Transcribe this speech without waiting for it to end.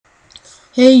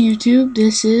Hey YouTube,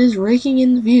 this is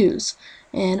RakingintheViews,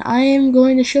 and I am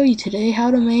going to show you today how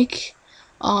to make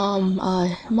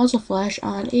a muzzle flash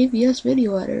on AVS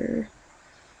video editor.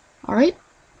 Alright,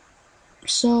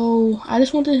 so I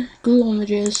just want the Google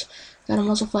images, got a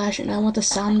muzzle flash, and I want the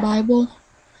sound Bible.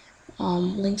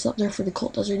 Links up there for the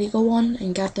Colt Desert Eagle one,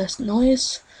 and got this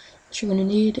noise that you're going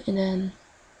to need, and then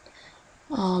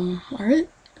alright,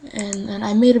 and then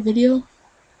I made a video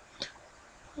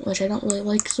which I don't really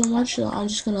like so much, so I'm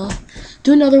just gonna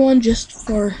do another one just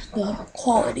for the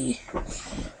quality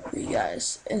for you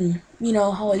guys. And you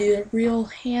know how I do a real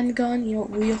handgun,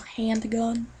 real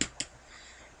handgun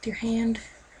with your hand.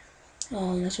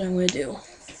 That's what I'm gonna do.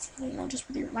 Just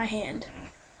with my hand,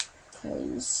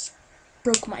 cause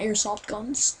broke my airsoft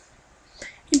guns.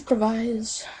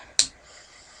 Improvise.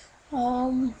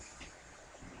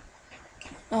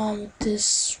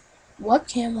 This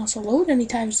webcam wants to load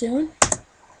anytime soon.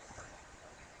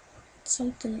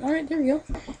 Something. Alright, there we go.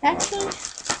 Actually,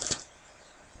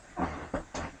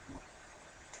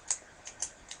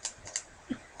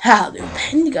 how do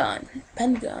pen gun.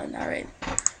 Alright,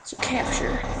 so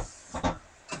capture.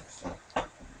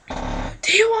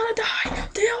 Do you wanna die?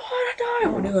 Do you wanna die?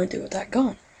 What are you gonna do with that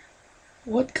gun?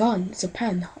 What gun? It's a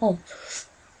pen. Oh.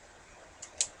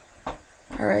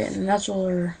 Alright, and that's where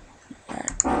we're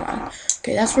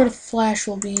okay, that's where the flash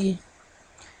will be.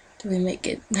 Do we make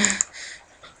it?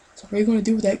 So what are you gonna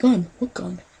do with that gun? What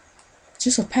gun? It's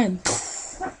just a pen.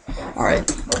 Alright,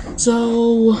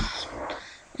 so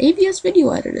AVS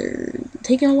video editor,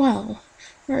 taking a while.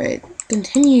 Alright,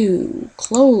 continue,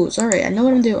 close. Alright, I know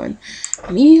what I'm doing.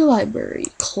 Media library,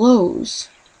 close.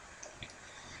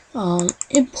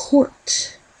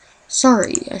 Import.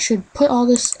 Sorry, I should put all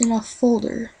this in a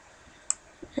folder.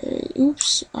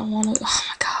 Oops, I wanna, oh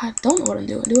my god, don't know what I'm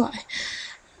doing, do I?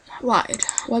 Lied.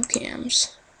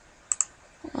 Webcams.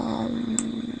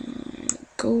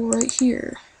 Go right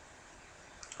here.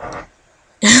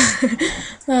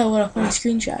 Oh, what a funny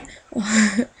screenshot.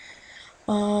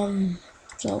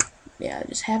 So, yeah,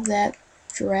 just have that,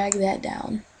 drag that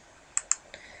down.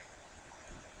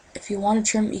 If you want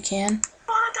to trim it, you can.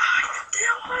 Wanna die? Do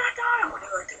you wanna die? What are you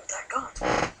gonna do with that gun?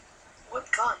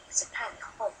 What gun? It's a pen.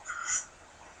 Oh.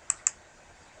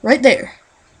 Right there.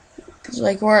 It's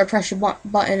like where I press your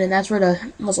button, and that's where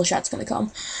the muzzle shot's gonna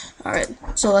come. Alright,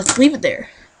 so let's leave it there.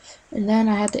 And then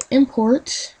I have to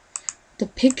import the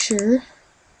picture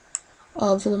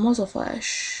of the muzzle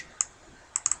flash.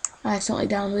 I accidentally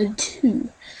downloaded 2.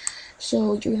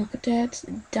 So you're gonna put that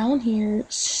down here,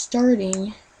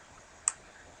 starting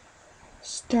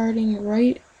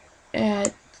right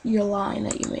at your line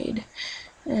that you made.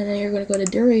 And then you're gonna go to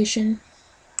duration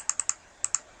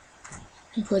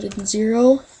and put it in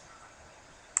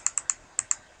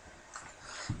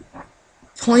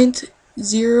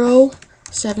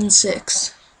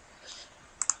 0.076.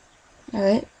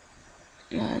 Alright.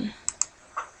 And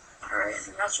alright,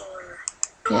 and that's what we're.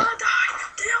 Do you wanna die?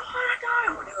 Do you wanna die?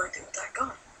 What are you gonna do with that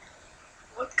gun?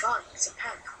 What gun? It's a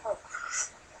pen. Oh.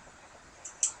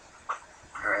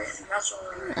 Alright, and that's what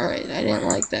we're. Alright, I didn't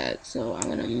like that, so I'm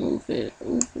gonna move it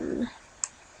over.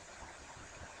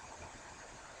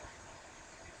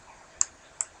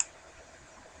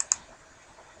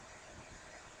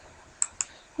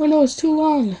 Oh no, it's too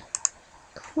long.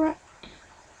 Crap.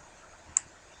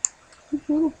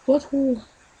 Little butthole.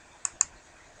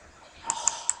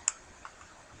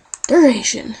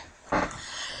 Duration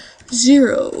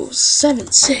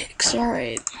 0.76.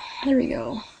 Alright, there we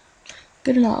go.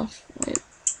 Good enough. Wait.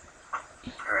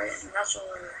 Alright, and that's what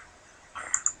we're.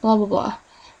 Blah blah blah.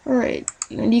 Alright,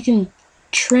 and you can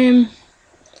trim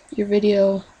your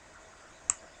video.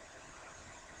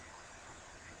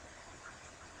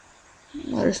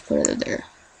 I'll just put it there.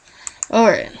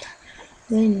 Alright,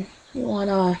 then you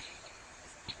wanna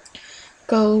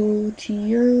go to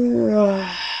your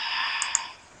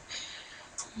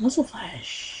muzzle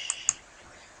flash,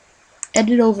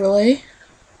 edit overlay.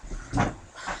 Alright,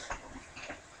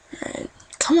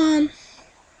 come on.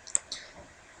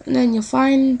 And then you'll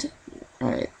find,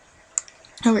 alright,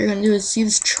 what you're gonna do is see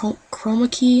this chroma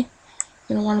key.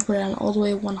 You're gonna want to put it on all the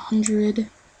way 100.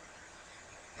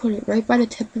 Put it right by the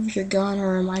tip of your gun,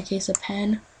 or in my case, a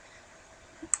pen.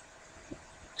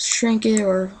 Shrink it,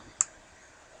 or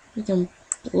you can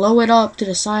blow it up to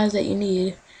the size that you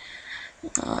need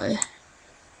to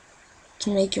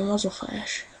make your muzzle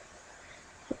flash.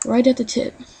 Right at the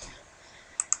tip.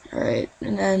 Alright,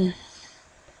 and then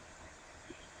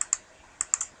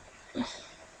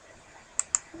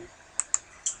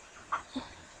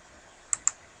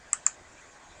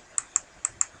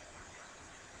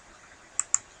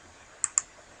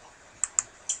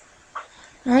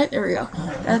alright, Alright, there we go.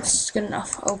 That's good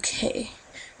enough. Okay.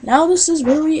 Now this is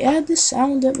where we add the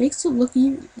sound that makes it look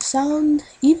sound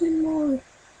even more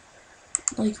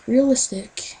like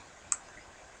realistic.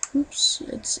 Oops,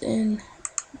 it's in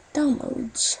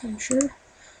downloads, I'm sure.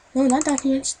 No, not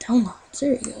documents, downloads.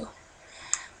 There we go.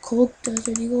 Cold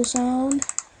Desert Eagle sound.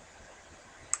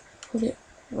 Put it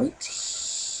right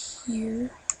here.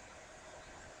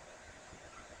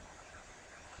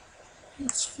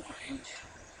 That's fine.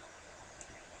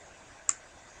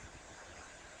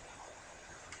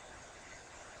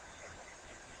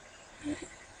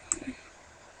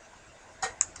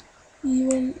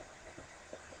 Even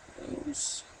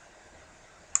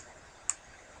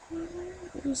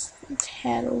was a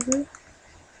tad over.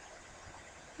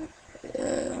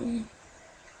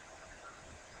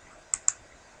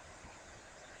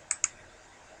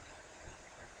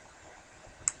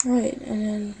 Right, and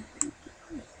then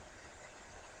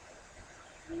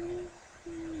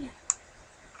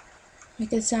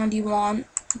make it sound you want.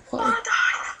 Play. I wanna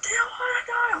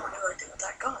die. What do I do with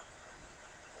that gun?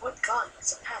 What gun?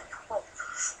 It's a pen. Oh.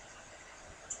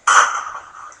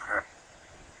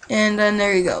 And then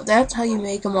there you go. That's how you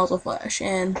make a muzzle flash,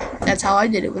 and that's how I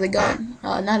did it with a gun.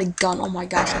 Not a gun. Oh my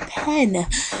gosh, a pen.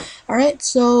 Alright,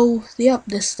 so yep,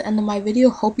 this is the end of my video.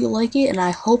 Hope you like it, and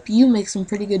I hope you make some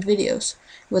pretty good videos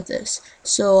with this.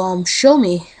 So show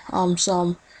me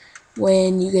some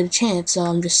when you get a chance.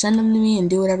 Just send them to me and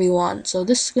do whatever you want. So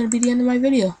this is gonna be the end of my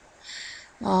video.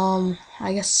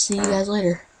 I guess see you guys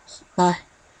later. Bye.